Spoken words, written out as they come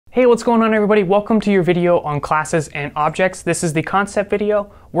Hey, what's going on everybody? Welcome to your video on classes and objects. This is the concept video.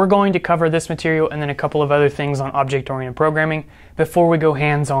 We're going to cover this material and then a couple of other things on object-oriented programming before we go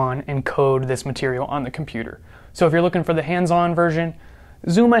hands-on and code this material on the computer. So if you're looking for the hands-on version,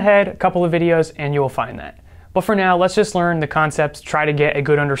 zoom ahead a couple of videos and you'll find that. But for now, let's just learn the concepts, try to get a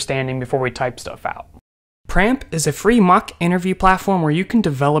good understanding before we type stuff out. Pramp is a free mock interview platform where you can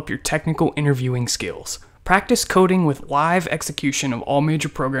develop your technical interviewing skills. Practice coding with live execution of all major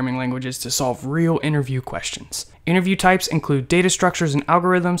programming languages to solve real interview questions. Interview types include data structures and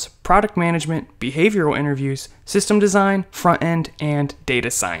algorithms, product management, behavioral interviews, system design, front-end, and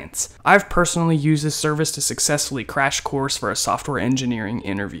data science. I've personally used this service to successfully crash course for a software engineering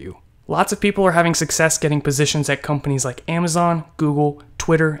interview. Lots of people are having success getting positions at companies like Amazon, Google,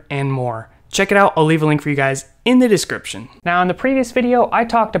 Twitter, and more. Check it out, I'll leave a link for you guys in the description. Now in the previous video, I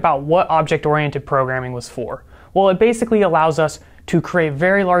talked about what object-oriented programming was for. Well, it basically allows us to create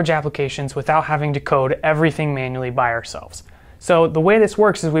very large applications without having to code everything manually by ourselves. So the way this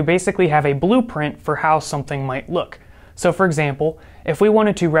works is we basically have a blueprint for how something might look. So for example, if we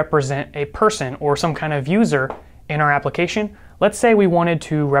wanted to represent a person or some kind of user in our application, let's say we wanted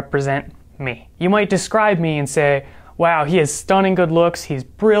to represent me. You might describe me and say, wow, he has stunning good looks, he's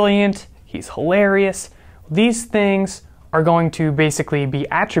brilliant, he's hilarious. These things are going to basically be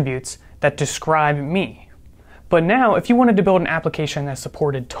attributes that describe me. But now, if you wanted to build an application that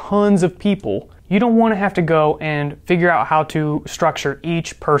supported tons of people, you don't want to have to go and figure out how to structure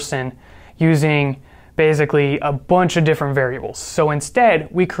each person using basically a bunch of different variables. So instead,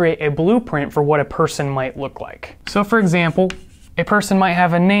 we create a blueprint for what a person might look like. So for example, a person might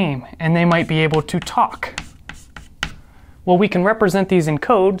have a name and they might be able to talk. Well, we can represent these in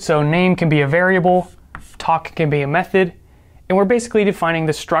code, so name can be a variable, talk can be a method, and we're basically defining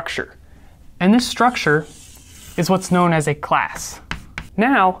the structure. And this structure is what's known as a class.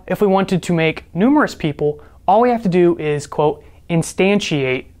 Now, if we wanted to make numerous people, all we have to do is, quote,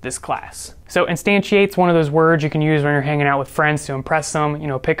 instantiate this class. So instantiate's one of those words you can use when you're hanging out with friends to impress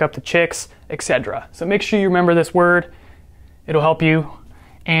them, pick up the chicks, etc. So make sure you remember this word, it'll help you.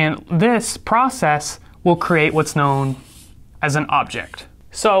 And this process will create what's known as an object.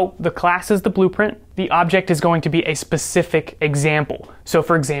 So the class is the blueprint, the object is going to be a specific example. So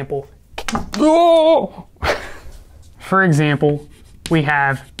for example, we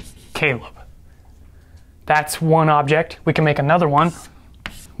have Caleb. That's one object. We can make another one.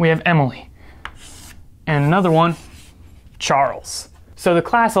 We have Emily. And another one, Charles. So the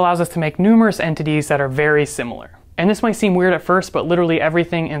class allows us to make numerous entities that are very similar. And this might seem weird at first, but literally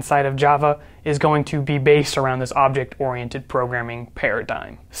everything inside of Java is going to be based around this object-oriented programming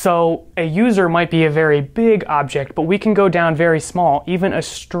paradigm. So a user might be a very big object, but we can go down very small. Even a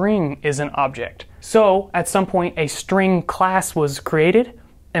string is an object. So at some point, a string class was created,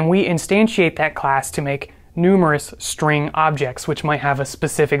 and we instantiate that class to make numerous string objects, which might have a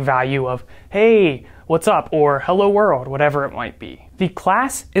specific value of, hey, what's up, or hello world, whatever it might be. The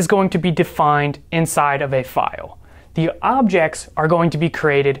class is going to be defined inside of a file. The objects are going to be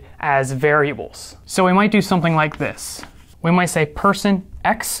created as variables. So we might do something like this. We might say person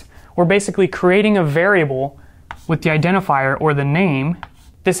X. We're basically creating a variable with the identifier or the name.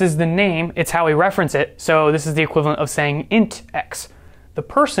 This is the name, it's how we reference it. So this is the equivalent of saying int X. The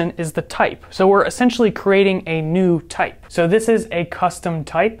person is the type. So we're essentially creating a new type. So this is a custom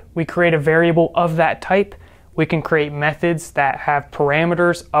type. We create a variable of that type. We can create methods that have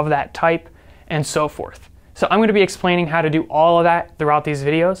parameters of that type and so forth. So I'm going to be explaining how to do all of that throughout these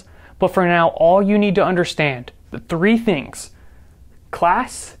videos. But for now, all you need to understand, the three things.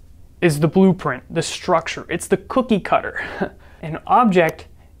 Class is the blueprint, the structure. It's the cookie cutter. An object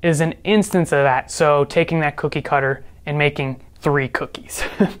is an instance of that. So taking that cookie cutter and making 3 cookies.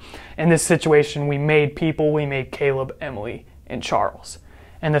 In this situation, we made people, we made Caleb, Emily, and Charles.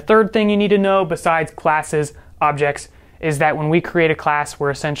 And the third thing you need to know besides classes, objects, is that when we create a class,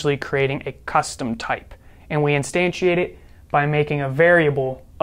 we're essentially creating a custom type. And we instantiate it by making a variable